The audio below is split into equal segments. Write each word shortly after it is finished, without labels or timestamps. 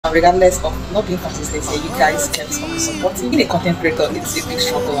regardless of not being consistent, you guys kept on supporting. Being a content creator, it's a big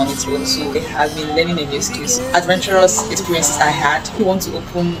struggle on its own, so I have been learning a new skills, adventurous experiences I had. You want to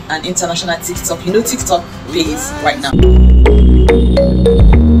open an international TikTok, you know TikTok pays right now.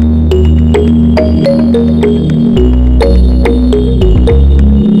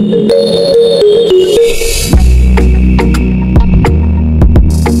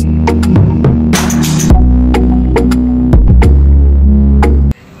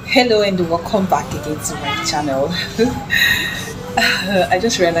 Hello and welcome back again to my channel. I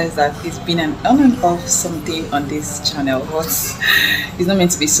just realized that it's been an on and off something on this channel, but it's not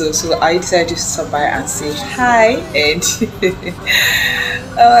meant to be so I decided to stop by and say hi. And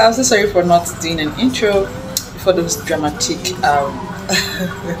I'm so sorry for not doing an intro for those dramatic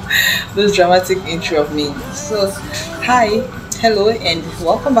intro of me. So hi, hello and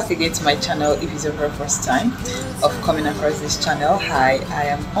welcome back again to my channel. If it's your very first time of coming across this channel, hi, I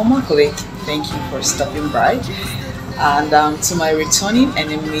am Oma Kolek. Thank you for stopping by. And to my returning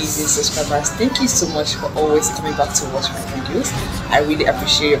and amazing subscribers, thank you so much for always coming back to watch my videos. I really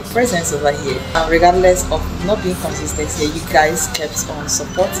appreciate your presence over here. Regardless of not being consistent here, you guys kept on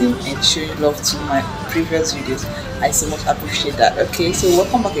supporting and showing love to my previous videos. I so much appreciate that. Okay, so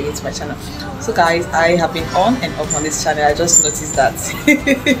welcome back again to my channel. So guys, I have been on and off on this channel. I just noticed that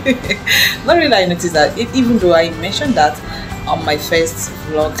not really I noticed that even though I mentioned that on my first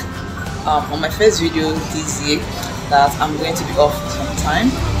vlog, on my first video this year, that I'm going to be off some time.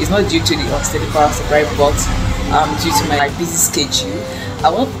 It's not due to the unsteady power supply, but due to my busy schedule.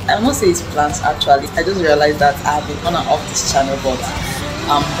 I will not say it's plans actually. I just realized that I have been on and off this channel, but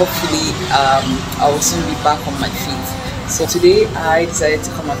hopefully I will soon be back on my feet. So today I decided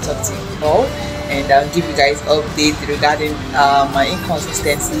to come and talk to you all and give you guys update regarding my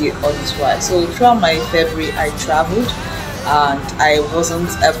inconsistency all this while. So throughout my February I traveled and I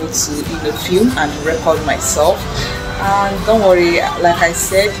wasn't able to film and record myself. And don't worry, like I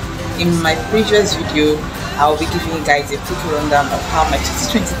said in my previous video, I'll be giving you guys a quick rundown of how my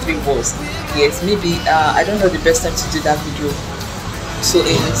 2023 was. Yes, maybe I don't know the best time to do that video, so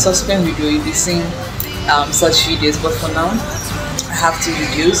in subsequent video you'll be seeing such videos, but for now I have 2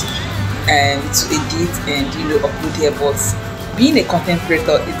 videos and to edit and upload here. But being a content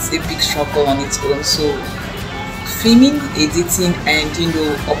creator, it's a big struggle on its own, so filming, editing and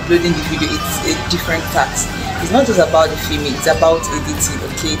uploading the video, it's a different task. It's not just about the filming, it's about editing.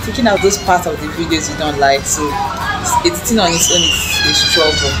 Okay, taking out those parts of the videos you don't like, so editing on its own is a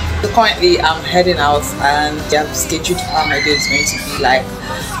struggle. So currently I'm heading out and I've scheduled how my day is going to be like,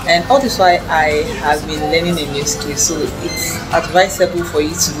 and all this while I have been learning a new skill. So it's advisable for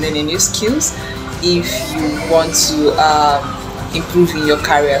you to learn a new skills if you want to improve in your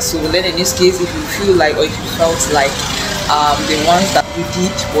career. So learn a new skills if you feel like, or if you felt like the ones that you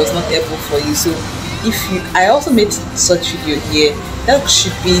did was not able for you. So if you, I also made such video here. That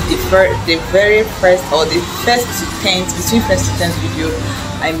should be the very first or the first to 10th, between first to 10th video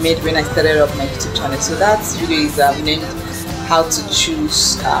I made when I started up my YouTube channel. So that video is named how to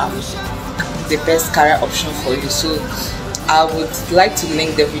choose the best career option for you. So I would like to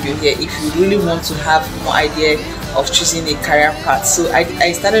link the video here if you really want to have more idea of choosing a career path. So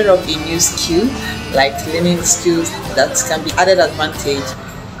I started up a new skill, like learning skills that can be added advantage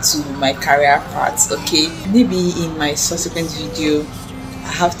to my career path. Okay, maybe in my subsequent video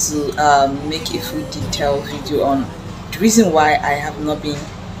I have to make a full detailed video on the reason why I have not been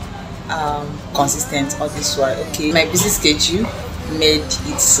consistent on this one. Okay, my busy schedule made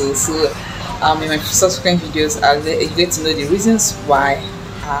it so in my subsequent videos I'll get to know the reasons why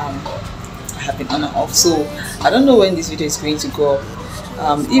I have been on and off. So I don't know when this video is going to go up.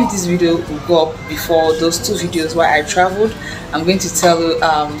 If this video will go up before those 2 videos where I traveled, I'm going to tell you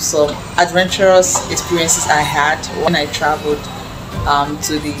some adventurous experiences I had when I traveled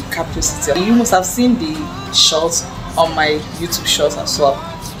to the capital city. You must have seen the shorts on my YouTube shorts as well,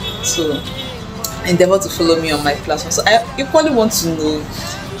 so endeavor to follow me on my platform. So I equally want to know,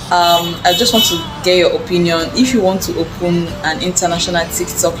 I just want to get your opinion. If you want to open an international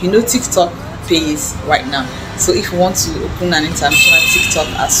TikTok, TikTok pays right now. So if you want to open an international TikTok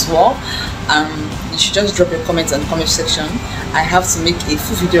as well, you should just drop your comments in the comment section. I have to make a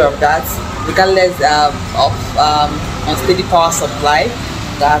full video of that, regardless of unsteady power supply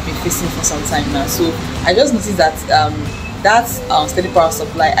that I've been facing for some time now. So I just noticed that unsteady power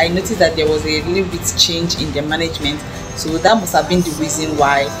supply, I noticed that there was a little bit change in the management. So that must have been the reason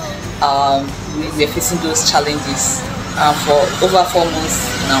why we were facing those challenges for over 4 months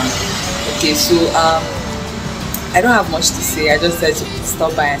now. Okay, so I don't have much to say. I just said to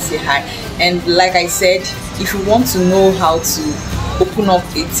stop by and say hi. And like I said, if you want to know how to open up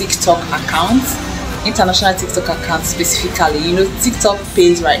a TikTok account, international TikTok account specifically. You know, TikTok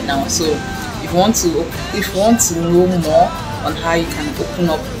pays right now, so if you want to know more on how you can open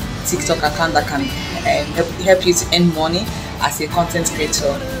up TikTok account that can help you to earn money as a content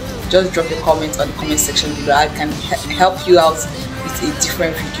creator, just drop a comment on the comment section below. I can help you out with a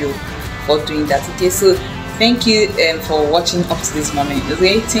different video for doing that. Okay, so thank you for watching up to this moment.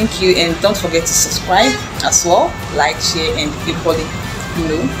 Okay, thank you, and don't forget to subscribe as well, like, share, and equally, you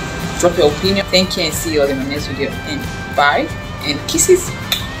know, drop your opinion. Thank you, and see you all in my next video, and bye and kisses.